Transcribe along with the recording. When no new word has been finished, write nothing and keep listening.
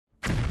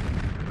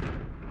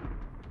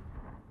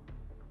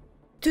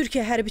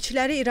Türkiyə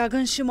hərbçiləri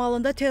İraqın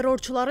şimalında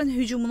terrorçuların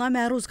hücumuna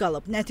məruz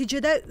qalıb.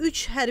 Nəticədə 3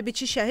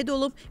 hərbçi şəhid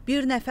olub,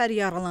 1 nəfər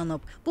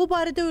yaralanıb. Bu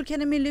barədə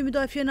ölkənin Milli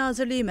Müdafiə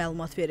Nazirliyi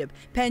məlumat verib.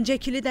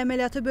 Pəncə-Kilid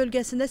əməliyyatı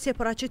bölgəsində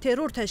separatçı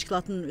terror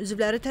təşkilatının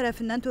üzvləri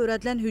tərəfindən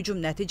törədilən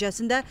hücum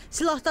nəticəsində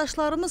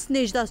silahdaşlarımız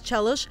Necdet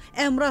Çalış,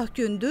 Emrah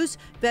Gündür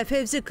və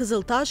Fevzi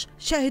Kızıltaş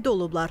şəhid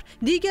olublar.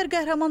 Digər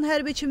qəhrəman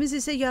hərbçimiz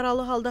isə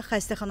yaralı halda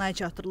xəstəxanaya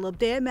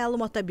çatdırılıb deyə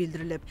məlumatda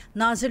bildirilib.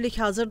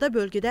 Nazirlik hazırda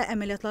bölgədə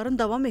əməliyyatların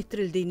davam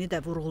etdirildiyini də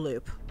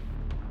vurğulayıb.